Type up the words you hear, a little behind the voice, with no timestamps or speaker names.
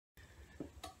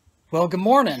Well, good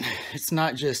morning. It's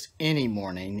not just any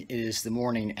morning, it is the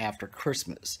morning after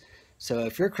Christmas. So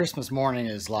if your Christmas morning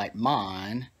is like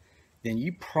mine, then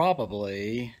you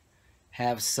probably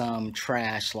have some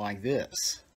trash like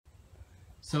this.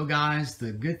 So guys,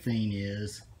 the good thing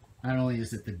is, not only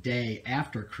is it the day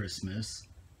after Christmas,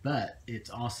 but it's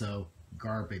also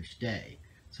garbage day.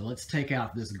 So let's take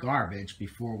out this garbage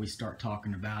before we start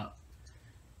talking about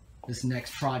this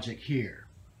next project here.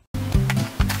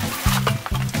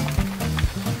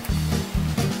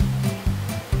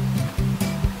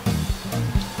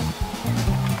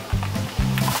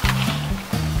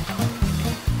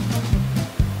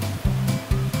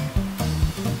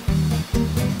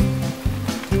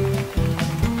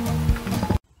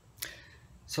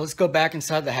 So let's go back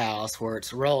inside the house where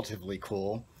it's relatively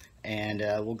cool, and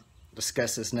we'll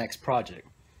discuss this next project.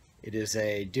 It is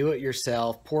a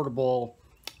do-it-yourself portable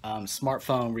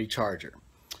smartphone recharger.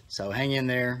 So hang in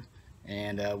there,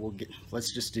 and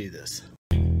let's just do this.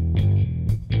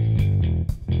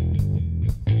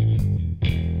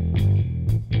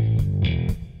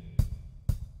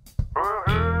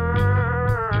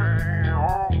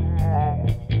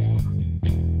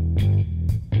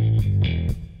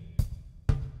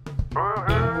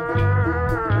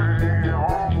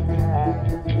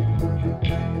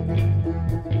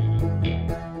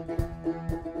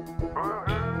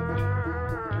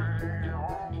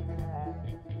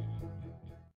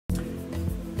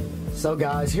 So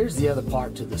guys, here's the other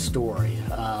part to the story.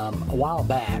 A while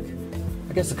back,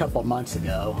 I guess a couple of months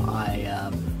ago,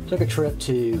 I took a trip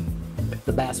to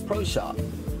the Bass Pro Shop.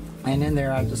 And in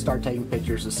there I just started taking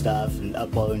pictures of stuff and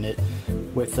uploading it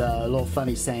with little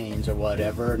funny sayings or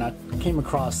whatever. And I came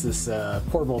across this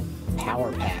portable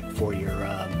power pack for your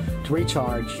to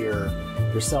recharge your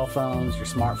cell phones, your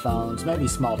smartphones, maybe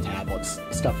small tablets,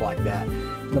 stuff like that.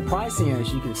 And the pricing,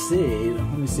 as you can see,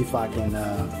 let me see if I can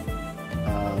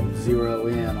zero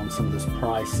in on some of this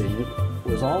pricing. It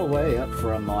was all the way up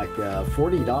from like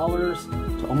 $40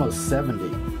 to almost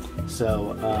 $70.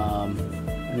 So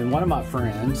and then one of my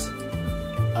friends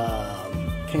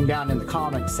came down in the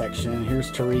comments section.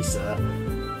 Here's Teresa.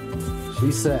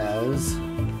 She says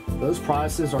those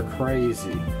prices are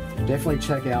crazy, definitely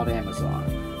check out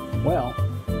Amazon. Well,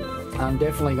 I'm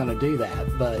definitely going to do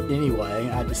that, but anyway,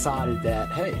 I decided that,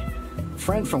 hey, a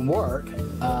friend from work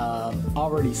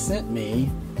already sent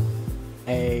me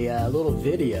a little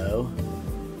video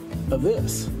of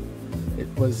this. It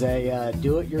was a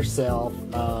do-it-yourself,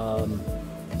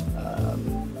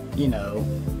 you know,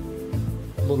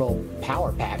 little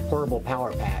power pack, portable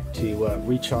power pack to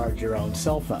recharge your own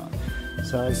cell phone.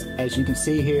 So as you can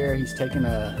see here, he's taking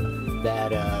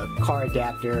that car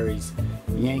adapter, he's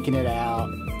yanking it out.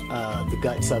 The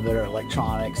guts of it are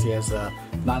electronics. He has a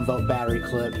 9-volt battery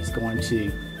clip. He's going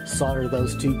to solder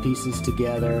those two pieces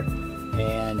together,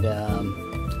 and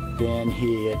then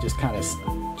he just kind of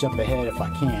jump ahead if I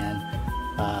can.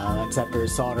 That's after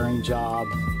his soldering job.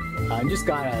 I just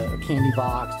got a candy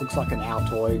box, looks like an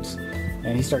Altoids,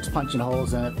 and he starts punching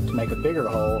holes in it to make a bigger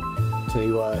hole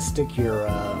to stick your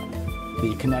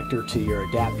the connector to your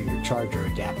adapter, your charger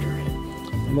adapter in.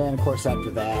 And then of course after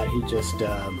that he just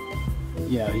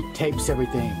you know, he tapes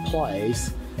everything in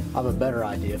place. I have a better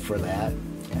idea for that.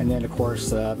 And then of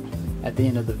course at the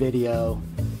end of the video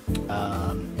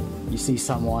you see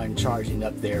someone charging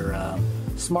up their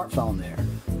smartphone there.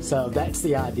 So that's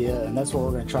the idea, and that's what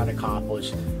we're going to try to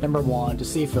accomplish. Number one, to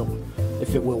see if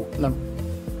it will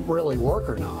really work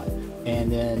or not,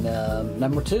 and then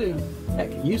number two, heck,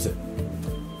 use it.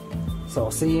 So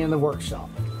I'll see you in the workshop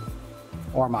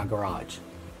or my garage.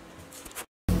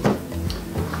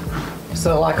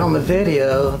 So like on the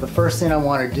video, the first thing I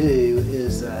want to do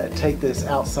is take this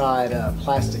outside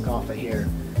plastic off of here.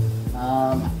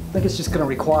 I think it's just going to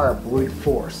require brute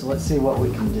force, so let's see what we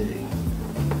can do.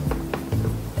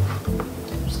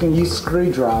 I'm just going to use a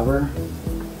screwdriver,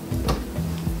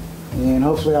 and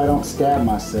hopefully I don't stab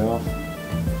myself.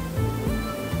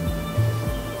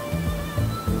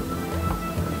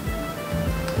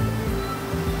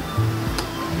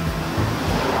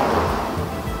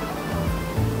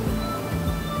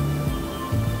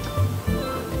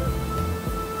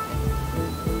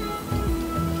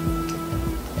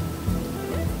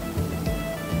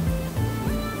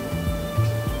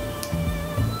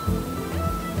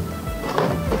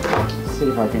 See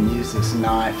if I can use this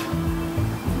knife.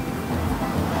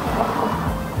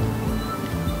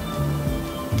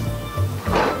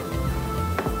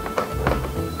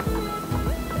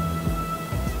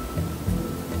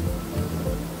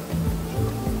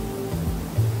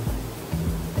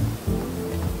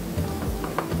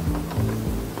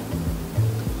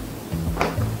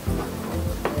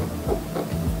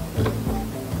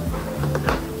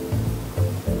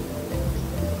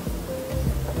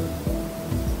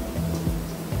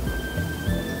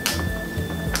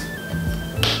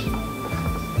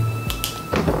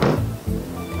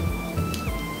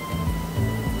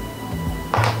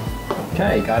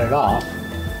 Okay, got it off.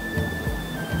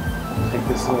 Take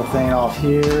this little thing off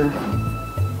here.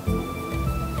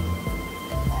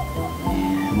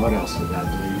 And what else we got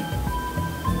to do?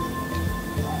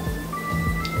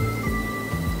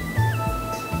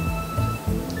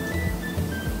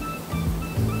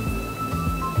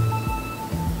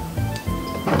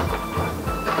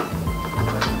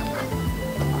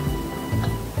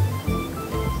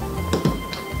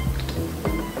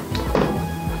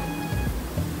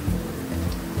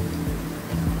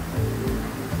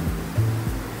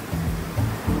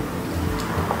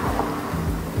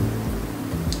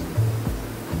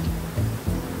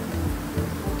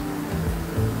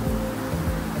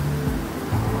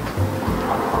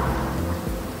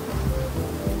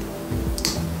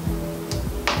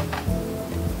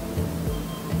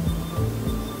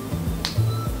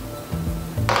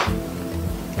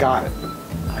 Got it.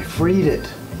 I freed it.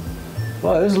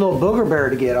 Well, there's a little booger bear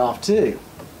to get off too.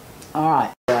 All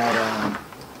right.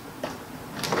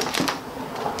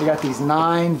 We got these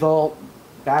 9-volt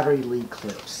battery lead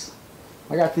clips.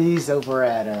 I got these over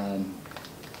at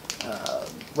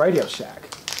Radio Shack.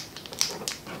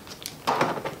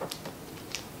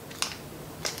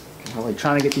 Really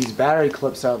trying to get these battery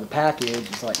clips out of the package.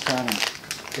 It's like trying to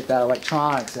get that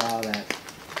electronics out of that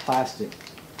plastic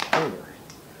holder.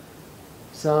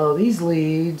 So these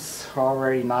leads are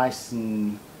already nice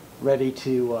and ready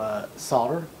to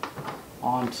solder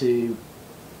onto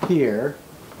here.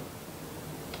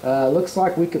 Looks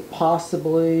like we could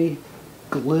possibly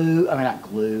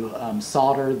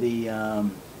solder the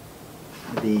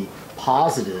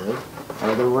positive,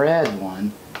 or the red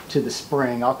one, to the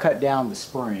spring. I'll cut down the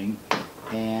spring,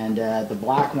 and the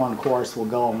black one, of course, will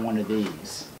go on one of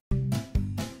these.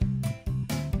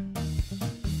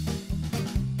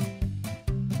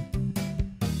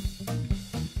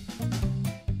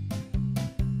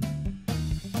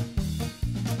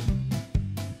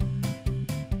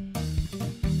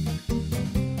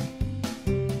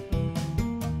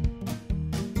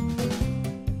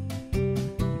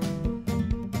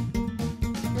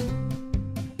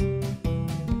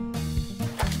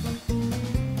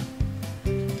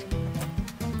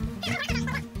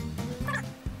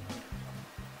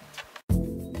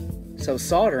 So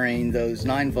soldering those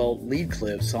 9-volt lead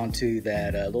clips onto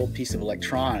that little piece of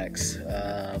electronics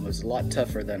was a lot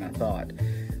tougher than I thought.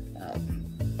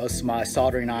 Most of my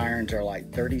soldering irons are like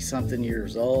 30-something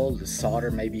years old. The solder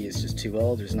maybe is just too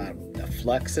old. There's not enough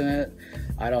flux in it.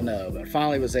 I don't know, but I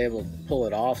finally was able to pull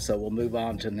it off, so we'll move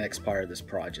on to the next part of this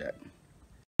project.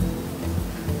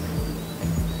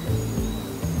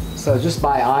 So just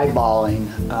by eyeballing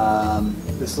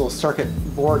this little circuit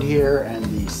board here and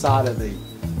the side of the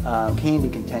candy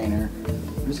container,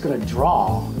 I'm just going to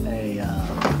draw a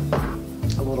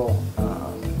little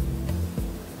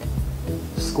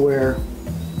square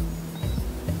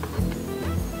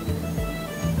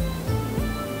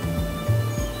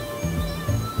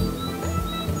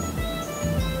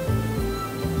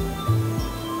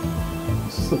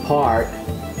this is the part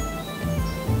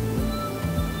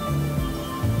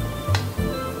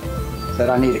that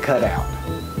I need to cut out.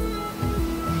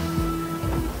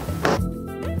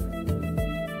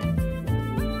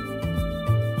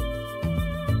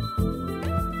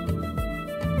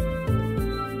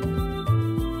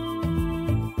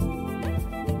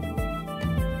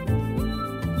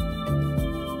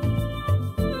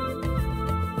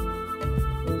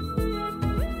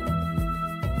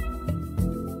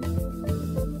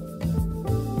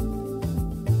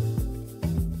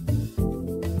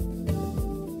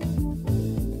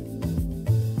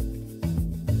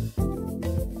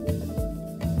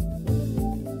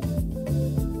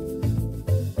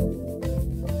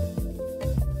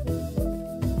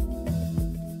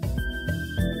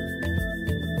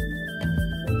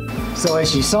 So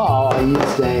as you saw, I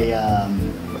used a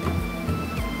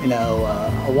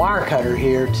wire cutter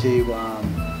here to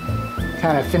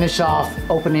kind of finish off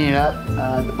opening up.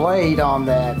 The blade on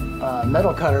that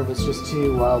metal cutter was just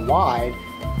too wide,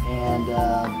 and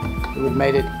it would have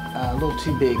made it a little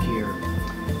too big here.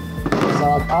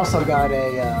 So I've also got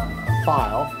a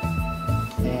file,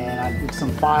 and I did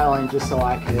some filing just so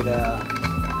I could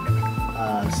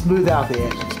smooth out the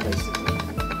edges, basically.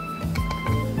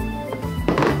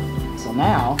 So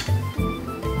now,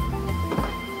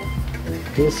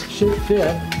 this should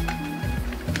fit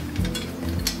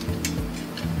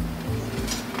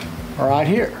right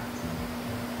here.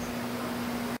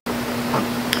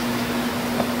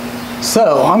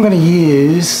 So I'm going to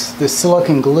use the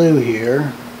silicone glue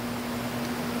here.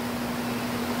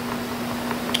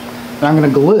 And I'm going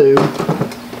to glue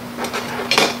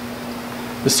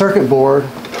the circuit board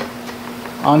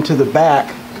onto the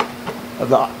back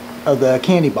of the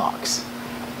candy box.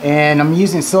 And I'm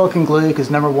using silicone glue because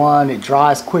number one, it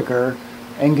dries quicker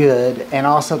and good, and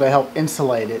also to help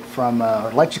insulate it from,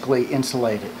 or electrically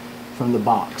insulate it from the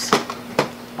box.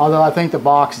 Although I think the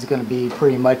box is going to be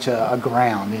pretty much a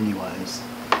ground anyways.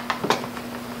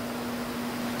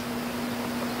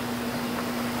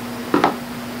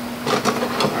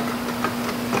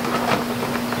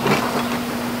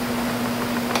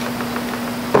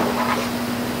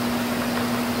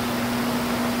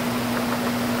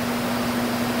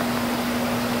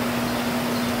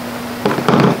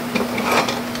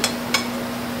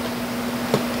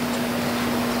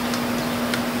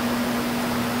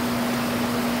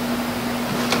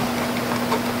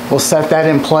 We'll set that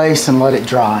in place and let it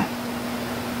dry.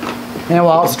 And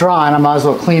while it's drying, I might as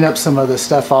well clean up some of the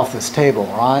stuff off this table,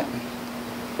 right?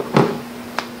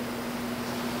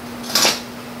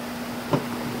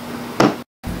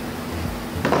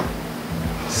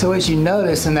 So as you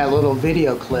notice in that little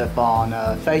video clip on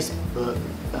Facebook,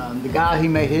 the guy who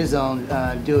made his own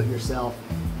do-it-yourself,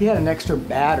 he had an extra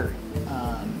battery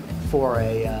for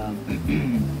a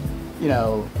you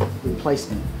know,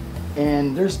 replacement.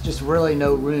 And there's just really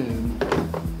no room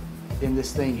in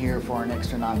this thing here for an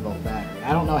extra 9-volt battery.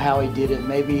 I don't know how he did it.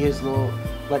 Maybe his little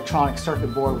electronic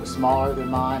circuit board was smaller than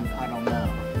mine. I don't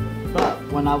know. But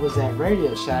when I was at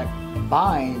Radio Shack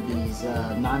buying these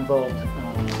 9-volt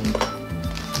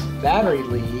battery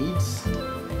leads,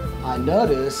 I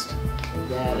noticed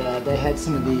that they had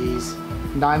some of these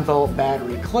 9-volt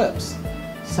battery clips.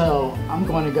 So I'm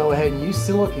going to go ahead and use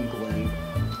silicone glue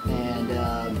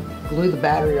and glue the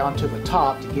battery onto the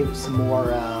top to give it some more,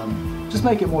 just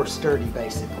make it more sturdy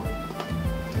basically.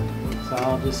 So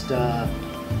I'll just,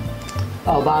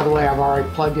 oh by the way, I've already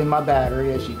plugged in my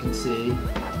battery as you can see.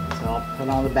 So I'll put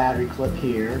on the battery clip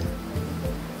here.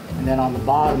 And then on the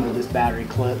bottom of this battery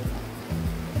clip,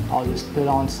 I'll just put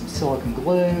on some silicone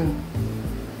glue,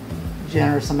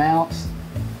 generous amounts,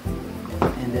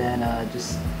 and then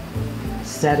just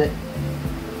set it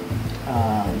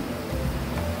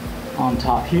on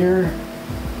top here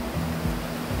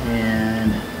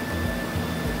and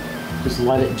just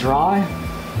let it dry.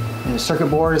 And the circuit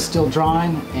board is still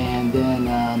drying, and then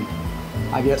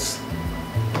I guess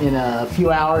in a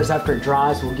few hours after it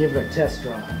dries, we'll give it a test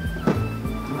drive.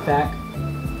 In fact,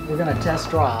 we're going to test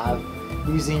drive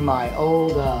using my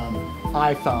old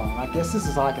iPhone. I guess this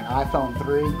is like an iPhone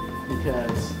 3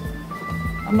 because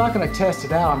I'm not going to test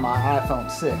it out on my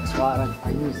iPhone 6, right? I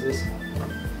use this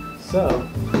one. So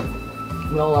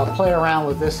we'll play around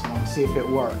with this one, see if it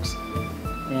works.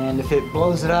 And if it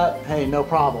blows it up, hey, no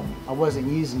problem. I wasn't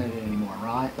using it anymore,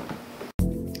 right?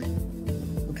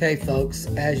 Okay, folks,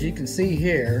 as you can see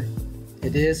here,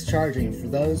 it is charging. For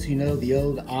those who know the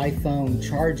old iPhone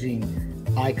charging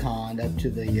icon up to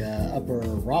the upper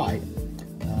right,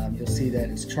 you'll see that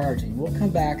it's charging. We'll come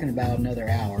back in about another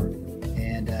hour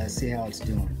and see how it's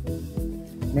doing.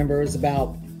 Remember, it's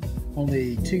about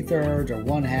only 2/3 or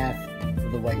 1/2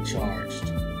 of the way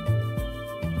charged.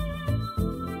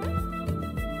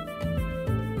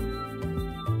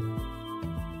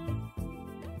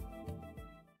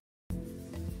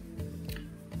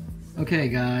 Okay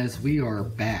guys, we are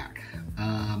back.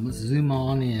 Let's zoom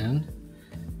on in,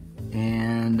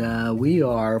 and we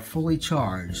are fully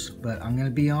charged, but I'm going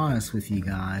to be honest with you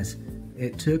guys,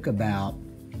 it took about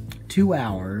 2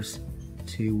 hours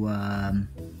to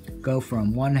go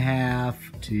from 1/2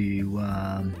 to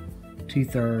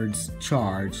 2/3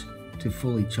 charge to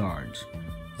fully charged.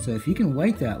 So if you can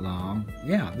wait that long,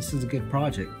 yeah, this is a good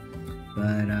project.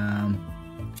 But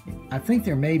I think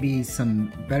there may be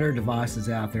some better devices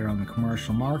out there on the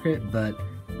commercial market, but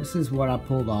this is what I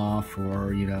pulled off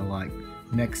for, you know, like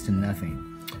next to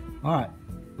nothing. All right,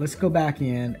 let's go back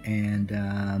in and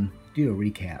do a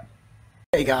recap.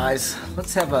 Hey guys,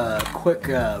 let's have a quick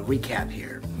recap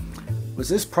here. Was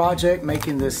this project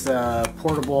making this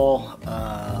portable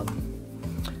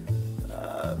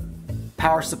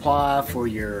power supply for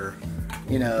your,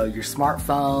 you know, your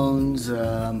smartphones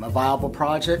a viable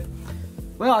project?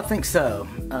 Well, I think so.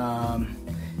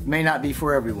 It may not be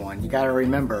for everyone. You got to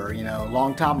remember, you know, a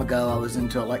long time ago I was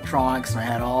into electronics and I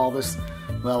had all this,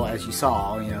 well, as you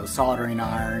saw, you know, soldering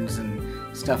irons and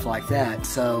stuff like that.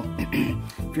 So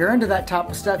if you're into that type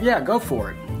of stuff, yeah, go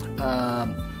for it.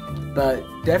 But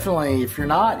definitely, if you're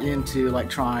not into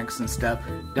electronics and stuff,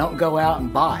 don't go out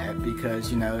and buy it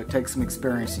because, you know, it takes some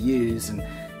experience to use. And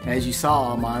as you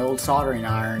saw, my old soldering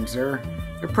irons, they're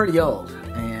pretty old,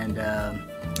 and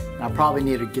I probably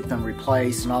need to get them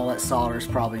replaced, and all that solder is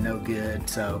probably no good.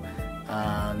 So,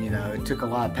 you know, it took a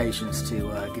lot of patience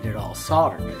to get it all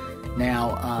soldered.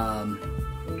 Now,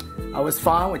 I was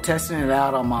fine with testing it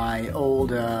out on my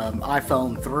old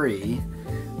iPhone 3.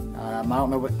 I don't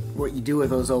know what you do with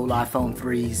those old iPhone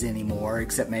 3s anymore,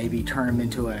 except maybe turn them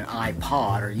into an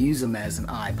iPod or use them as an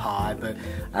iPod, but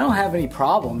I don't have any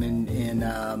problem in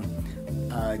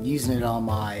using it on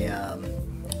my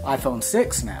iPhone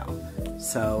 6 now.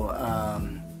 So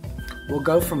we'll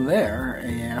go from there,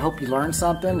 and I hope you learned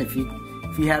something. If you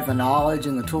have the knowledge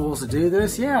and the tools to do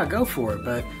this, yeah, go for it.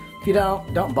 But if you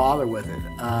don't bother with it.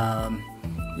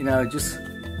 You know, just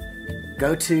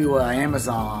go to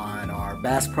Amazon or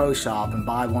Bass Pro Shop and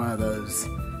buy one of those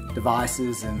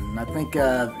devices, and I think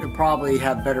it'll probably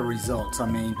have better results. I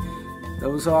mean,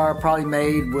 those are probably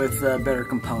made with better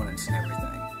components and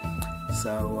everything.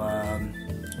 So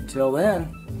until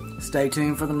then, stay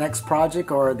tuned for the next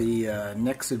project or the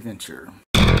next adventure.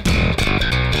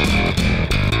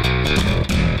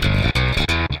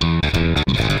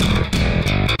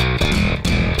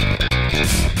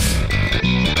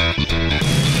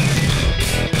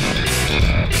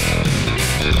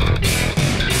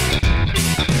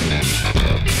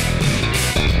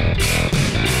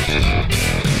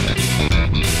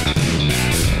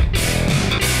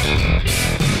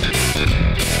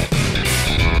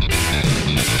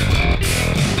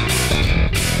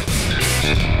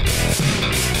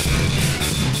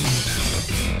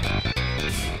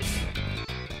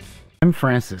 I'm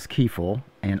Francis Kiefel,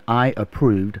 and I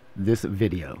approved this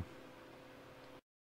video.